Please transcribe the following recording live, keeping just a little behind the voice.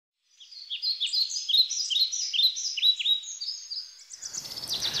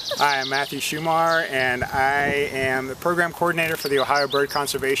Hi, I'm Matthew Shumar, and I am the program coordinator for the Ohio Bird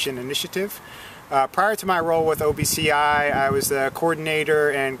Conservation Initiative. Prior to my role with OBCI, I was the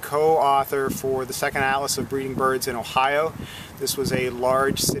coordinator and co-author for the second Atlas of Breeding Birds in Ohio. This was a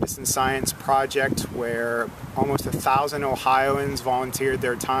large citizen science project where almost 1,000 Ohioans volunteered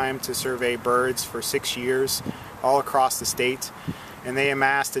their time to survey birds for 6 years all across the state. And they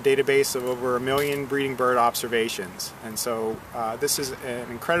amassed a database of over 1 million breeding bird observations. And so this is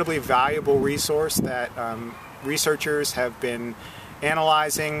an incredibly valuable resource that researchers have been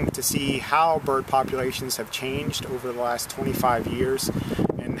analyzing to see how bird populations have changed over the last 25 years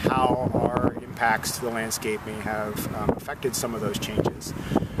and how our impacts to the landscape may have affected some of those changes.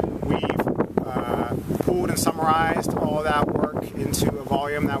 We've pooled and summarized all of that work into a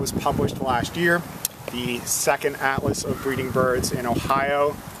volume that was published last year, the second Atlas of Breeding Birds in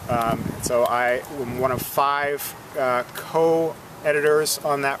Ohio. So I am one of 5 co-editors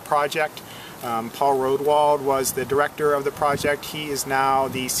on that project. Paul Rodewald was the director of the project. He is now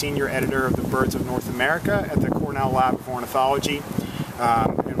the senior editor of the Birds of North America at the Cornell Lab of Ornithology.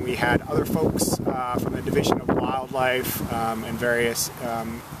 And we had other folks from the Division of Wildlife and various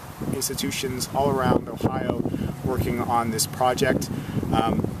institutions all around Ohio working on this project.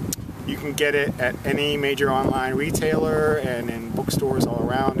 You can get it at any major online retailer and in bookstores all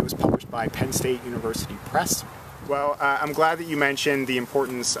around. It was published by Penn State University Press. Well, I'm glad that you mentioned the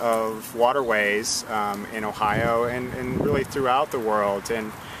importance of waterways in Ohio and really throughout the world.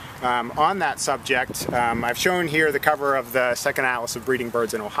 And on that subject, I've shown here the cover of the second Atlas of Breeding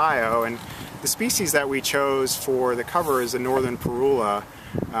Birds in Ohio, and the species that we chose for the cover is the northern parula.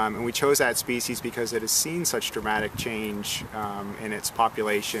 And we chose that species because it has seen such dramatic change in its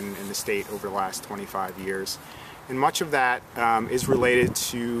population in the state over the last 25 years. And much of that is related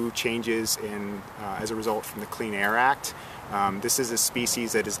to changes in, as a result from the Clean Air Act. This is a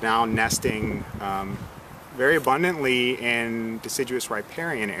species that is now nesting very abundantly in deciduous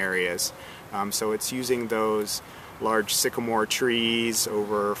riparian areas. So it's using those large sycamore trees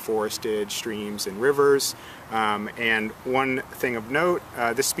over forested streams and rivers. And one thing of note,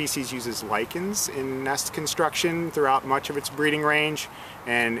 this species uses lichens in nest construction throughout much of its breeding range,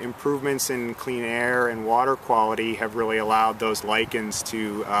 and improvements in clean air and water quality have really allowed those lichens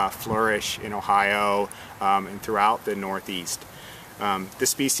to flourish in Ohio and throughout the Northeast.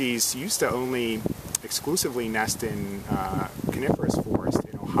 This species used to only exclusively nest in coniferous forest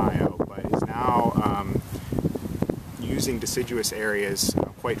in Ohio, but is now using deciduous areas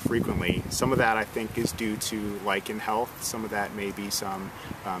quite frequently. Some of that, I think, is due to lichen health. Some of that may be some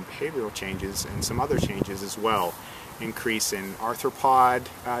behavioral changes, and some other changes as well. Increase in arthropod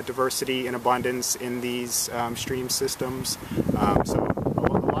diversity and abundance in these stream systems. So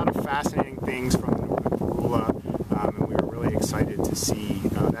a lot of fascinating things from the northern parula, and we were really excited to see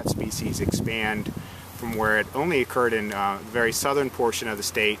that species expand from where it only occurred in the very southern portion of the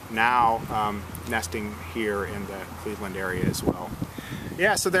state, now nesting here in the Cleveland area as well.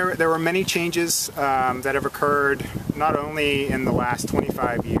 Yeah, so there were many changes that have occurred not only in the last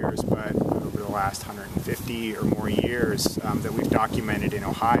 25 years, but over the last 150 or more years that we've documented in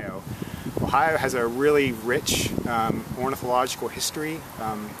Ohio. Ohio has a really rich ornithological history.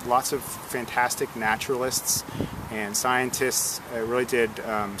 Lots of fantastic naturalists and scientists really did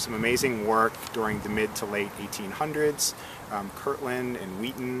some amazing work during the mid to late 1800s. Kirtland and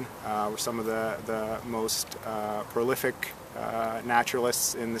Wheaton were some of the most prolific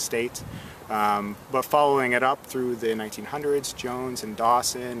naturalists in the state. But following it up through the 1900s, Jones and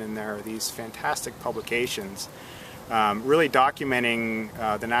Dawson, and there are these fantastic publications really documenting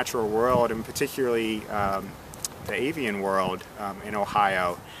the natural world, and particularly the avian world in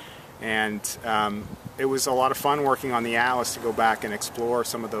Ohio. And it was a lot of fun working on the Atlas to go back and explore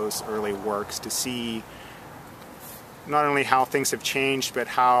some of those early works to see not only how things have changed, but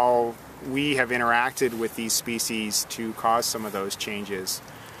how we have interacted with these species to cause some of those changes.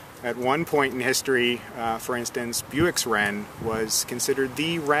 At one point in history, for instance, Buick's wren was considered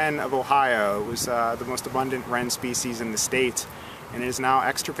the wren of Ohio. It was the most abundant wren species in the state, and it is now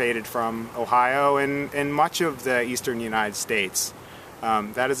extirpated from Ohio and much of the eastern United States.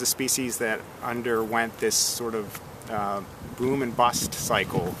 That is a species that underwent this sort of boom and bust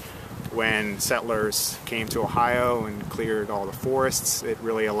cycle. When settlers came to Ohio and cleared all the forests, it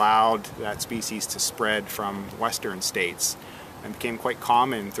really allowed that species to spread from western states and became quite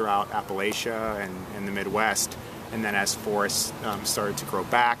common throughout Appalachia and the Midwest. And then as forests started to grow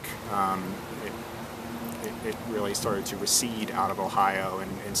back, it really started to recede out of Ohio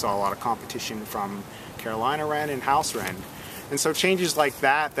and saw a lot of competition from Carolina wren and house wren. And so changes like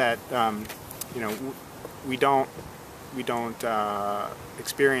that you know, we don't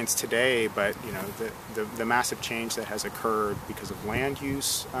experience today, but you know, the massive change that has occurred because of land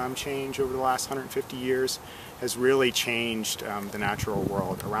use change over the last 150 years has really changed the natural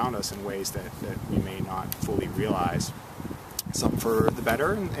world around us in ways that we may not fully realize. Some for the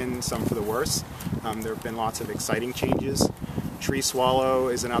better and some for the worse. There have been lots of exciting changes. Tree swallow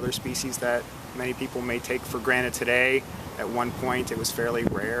is another species that many people may take for granted today. At one point it was fairly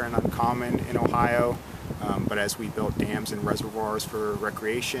rare and uncommon in Ohio, but as we built dams and reservoirs for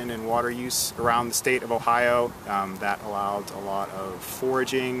recreation and water use around the state of Ohio, that allowed a lot of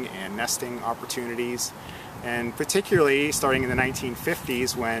foraging and nesting opportunities. And particularly starting in the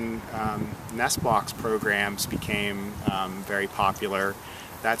 1950s, when nest box programs became very popular,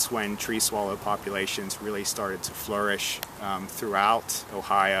 that's when tree swallow populations really started to flourish throughout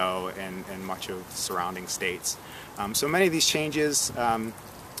Ohio and much of the surrounding states. So many of these changes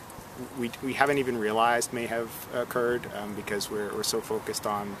we haven't even realized may have occurred because we're so focused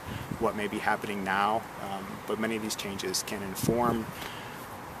on what may be happening now, but many of these changes can inform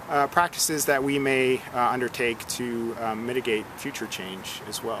practices that we may undertake to mitigate future change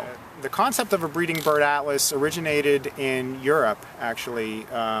as well. The concept of a breeding bird atlas originated in Europe, actually,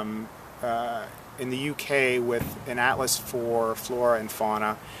 in the UK with an atlas for flora and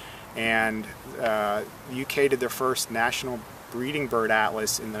fauna, and the UK did their first national breeding bird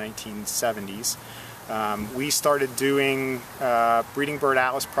atlas in the 1970s. We started doing breeding bird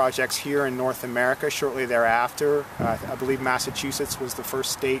atlas projects here in North America shortly thereafter. I believe Massachusetts was the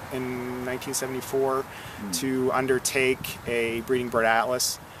first state in 1974 to undertake a breeding bird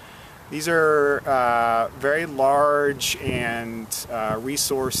atlas. These are very large and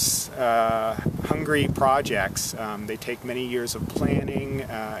resource hungry projects. They take many years of planning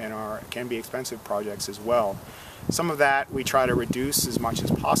and can be expensive projects as well. Some of that we try to reduce as much as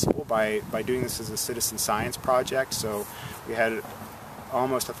possible by doing this as a citizen science project. So we had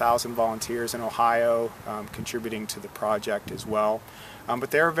almost 1,000 volunteers in Ohio contributing to the project as well. But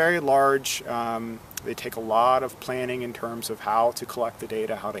they're very large. They take a lot of planning in terms of how to collect the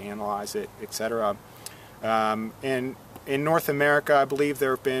data, how to analyze it, etc. And in North America, I believe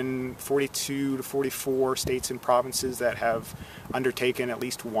there have been 42 to 44 states and provinces that have undertaken at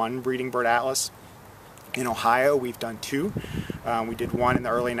least one breeding bird atlas. In Ohio, we've done two. We did one in the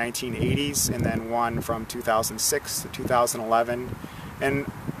early 1980s and then one from 2006 to 2011. And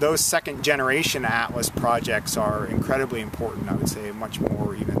those second generation atlas projects are incredibly important, I would say much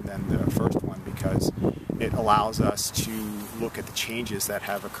more even than the first one, because it allows us to look at the changes that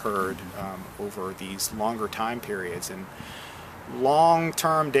have occurred over these longer time periods. And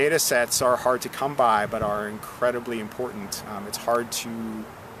long-term data sets are hard to come by but are incredibly important. It's hard to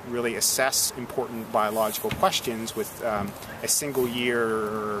really assess important biological questions with a single year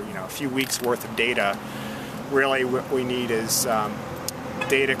or a few weeks worth of data. Really what we need is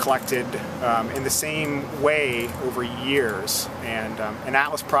data collected in the same way over years, and an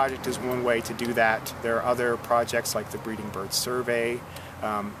atlas project is one way to do that. There are other projects like the Breeding Bird Survey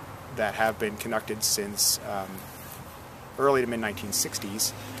that have been conducted since early to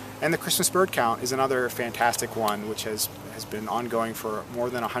mid-1960s. And the Christmas bird count is another fantastic one, which has been ongoing for more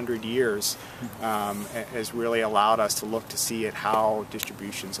than 100 years, has really allowed us to look to see at how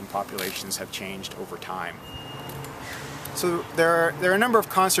distributions and populations have changed over time. So there are a number of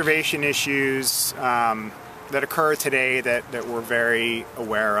conservation issues that occur today that we're very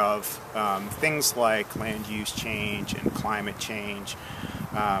aware of. Things like land use change and climate change.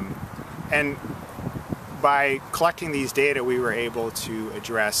 And by collecting these data, we were able to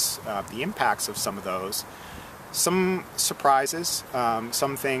address the impacts of some of those. Some surprises,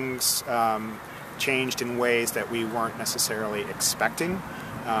 some things changed in ways that we weren't necessarily expecting,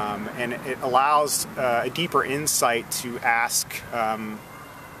 and it allows a deeper insight to ask a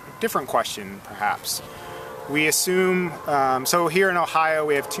different question, perhaps. We assume, so here in Ohio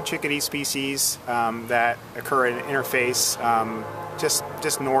we have two chickadee species that occur at an interface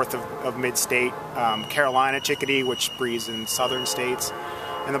just north of mid-state, Carolina chickadee, which breeds in southern states,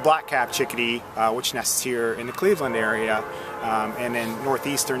 and the black-capped chickadee, which nests here in the Cleveland area, and in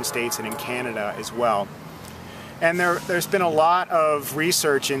northeastern states and in Canada as well. And there's been a lot of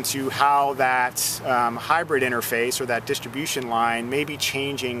research into how that hybrid interface or that distribution line may be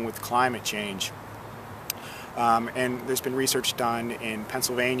changing with climate change. And there's been research done in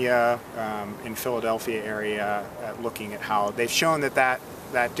Pennsylvania, in Philadelphia area, looking at how they've shown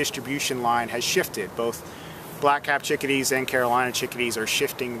that distribution line has shifted. Both black-capped chickadees and Carolina chickadees are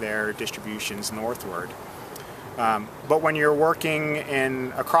shifting their distributions northward. But when you're working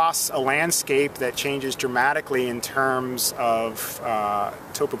across a landscape that changes dramatically in terms of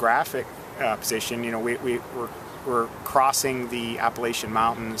topographic position, we're we're crossing the Appalachian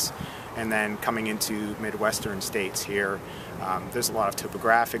Mountains and then coming into Midwestern states here. There's a lot of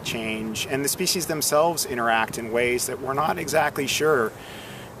topographic change, and the species themselves interact in ways that we're not exactly sure.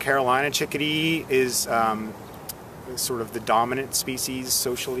 Carolina chickadee is sort of the dominant species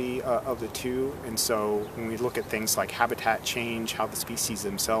socially of the two, and so when we look at things like habitat change, how the species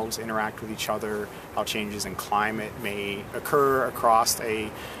themselves interact with each other, how changes in climate may occur across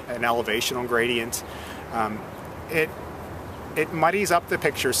an elevational gradient, it muddies up the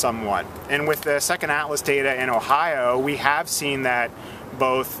picture somewhat. And with the second atlas data in Ohio, we have seen that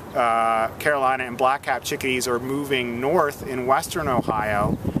both Carolina and black-capped chickadees are moving north in western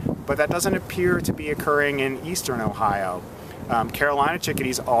Ohio, but that doesn't appear to be occurring in eastern Ohio. Carolina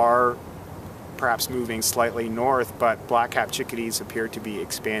chickadees are perhaps moving slightly north, but black-capped chickadees appear to be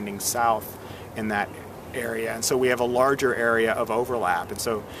expanding south in that area, and so we have a larger area of overlap. And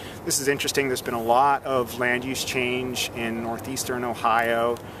so this is interesting. There's been a lot of land use change in northeastern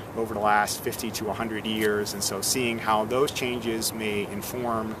Ohio over the last 50 to 100 years, and so seeing how those changes may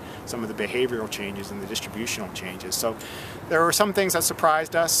inform some of the behavioral changes and the distributional changes. So there were some things that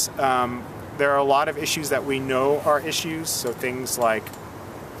surprised us. There are a lot of issues that we know are issues, so things like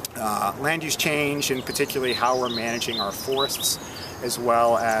land use change, and particularly how we're managing our forests, as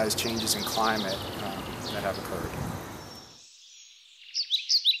well as changes in climate that have occurred.